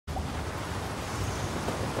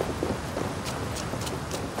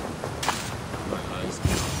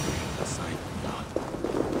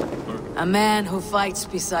A man who fights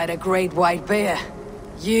beside a great white bear.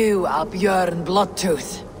 You are Bjorn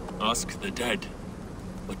Bloodtooth. Ask the dead.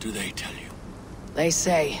 What do they tell you? They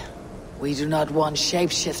say, we do not want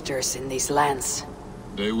shapeshifters in these lands.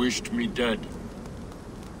 They wished me dead.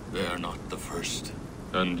 They are not the first.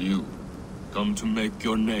 And you, come to make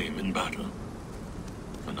your name in battle.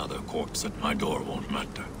 Another corpse at my door won't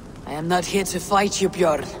matter. I am not here to fight you,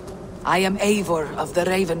 Bjorn. I am Eivor of the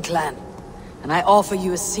Raven clan, and I offer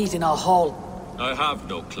you a seat in our hall. I have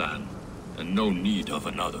no clan, and no need of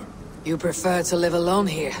another. You prefer to live alone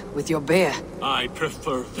here, with your bear? I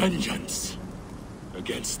prefer vengeance.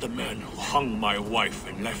 Against the men who hung my wife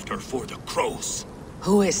and left her for the crows.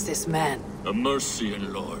 Who is this man? A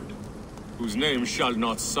Mercian lord, whose name shall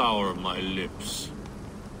not sour my lips.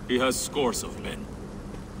 He has scores of men.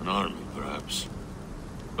 An army, perhaps.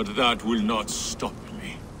 But that will not stop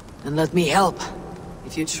me. Then let me help,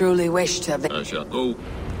 if you truly wish to have... I shall go.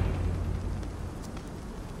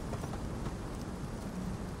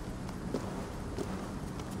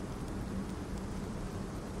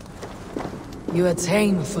 You are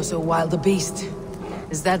tame for so wild a beast.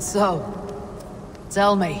 Is that so?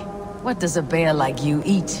 Tell me, what does a bear like you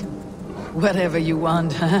eat? Whatever you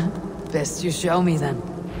want, huh? Best you show me then.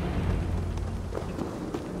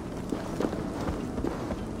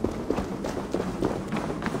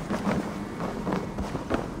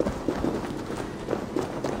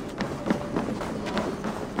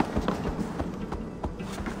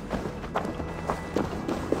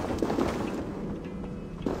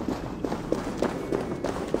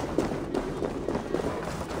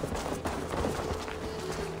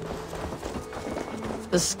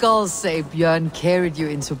 The skulls say Bjorn carried you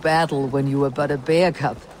into battle when you were but a bear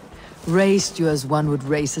cub. Raised you as one would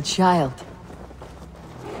raise a child.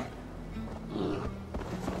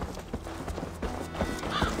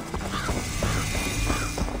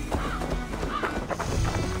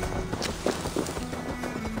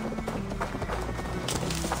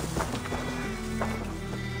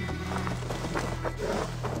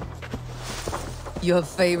 Your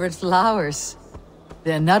favorite flowers.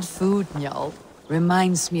 They're not food, Njal.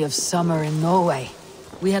 Reminds me of summer in Norway.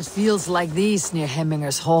 We had fields like these near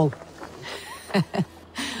Hemminger's Hall.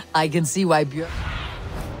 I can see why Bjorn...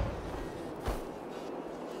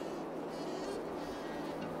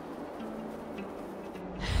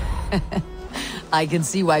 I can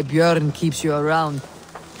see why Bjorn keeps you around.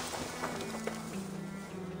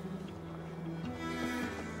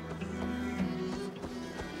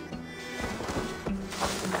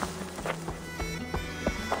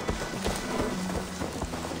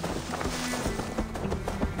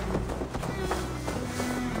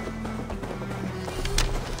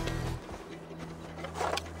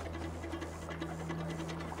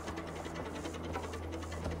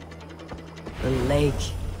 The lake.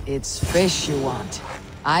 It's fish you want.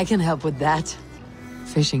 I can help with that.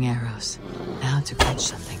 Fishing arrows. Now to catch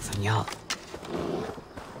something for Njal.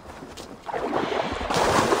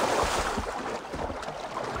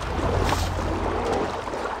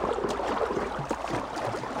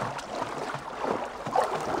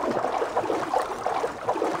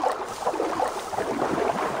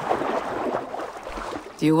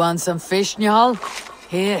 Do you want some fish, Njal?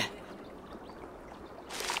 Here.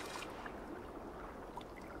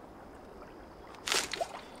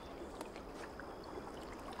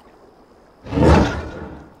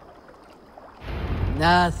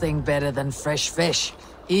 Nothing better than fresh fish.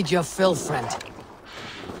 Eat your fill, friend.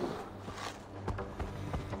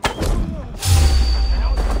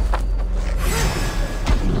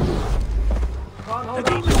 The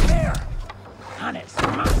demon bear! On its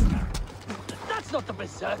master! That's not the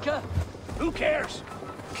Berserker! Who cares?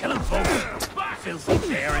 Killing folks! Filthy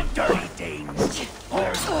bear and dirty Danes! All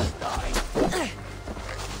must die!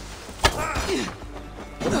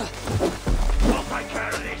 Off I care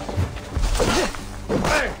of this!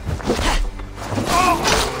 Hey!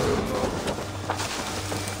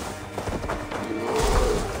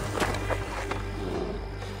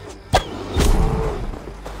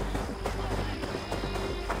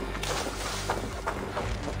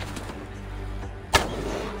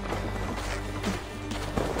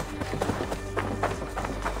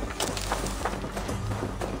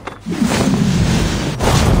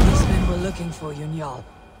 These men were looking for you, Njal.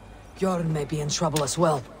 Bjorn may be in trouble as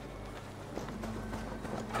well.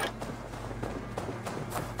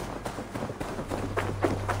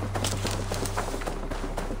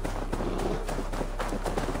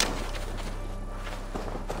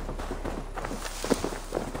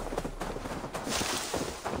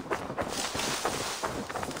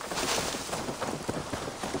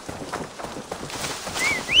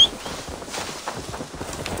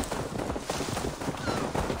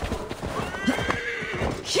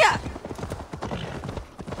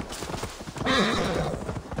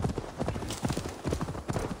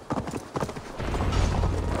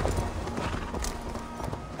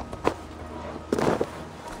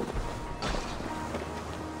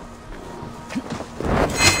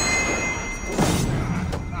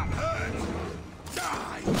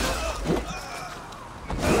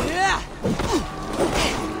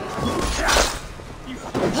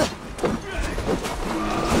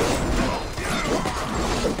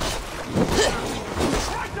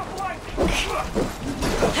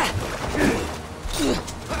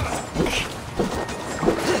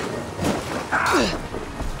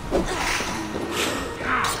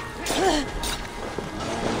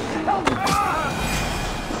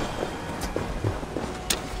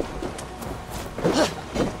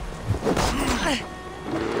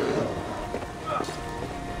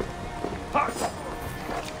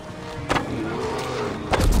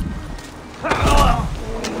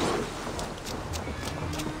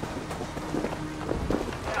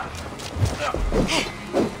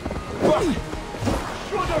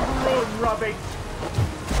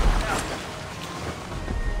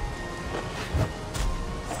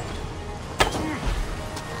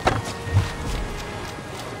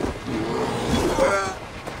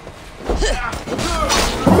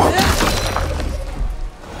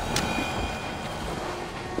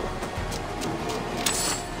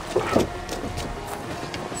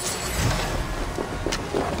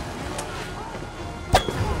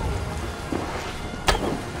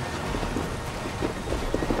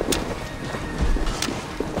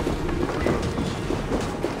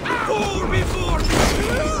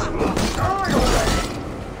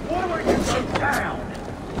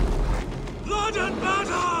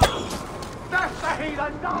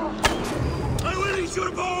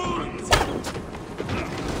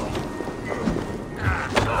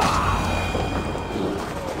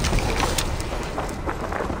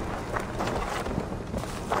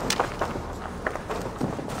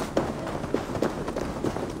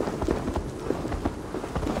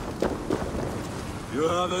 You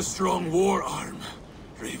have a strong war arm,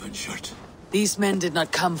 Ravenshirt. These men did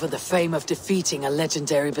not come for the fame of defeating a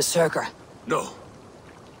legendary Berserker. No.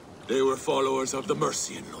 They were followers of the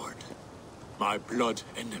Mercian Lord. My blood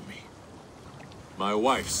enemy. My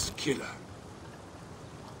wife's killer.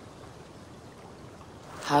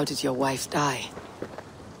 How did your wife die?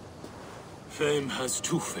 Fame has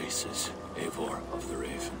two faces, Eivor of the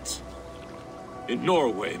Ravens. In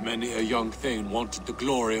Norway, many a young thane wanted the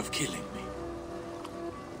glory of killing me.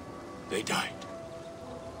 They died.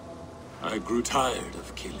 I grew tired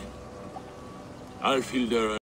of killing. Alfhildr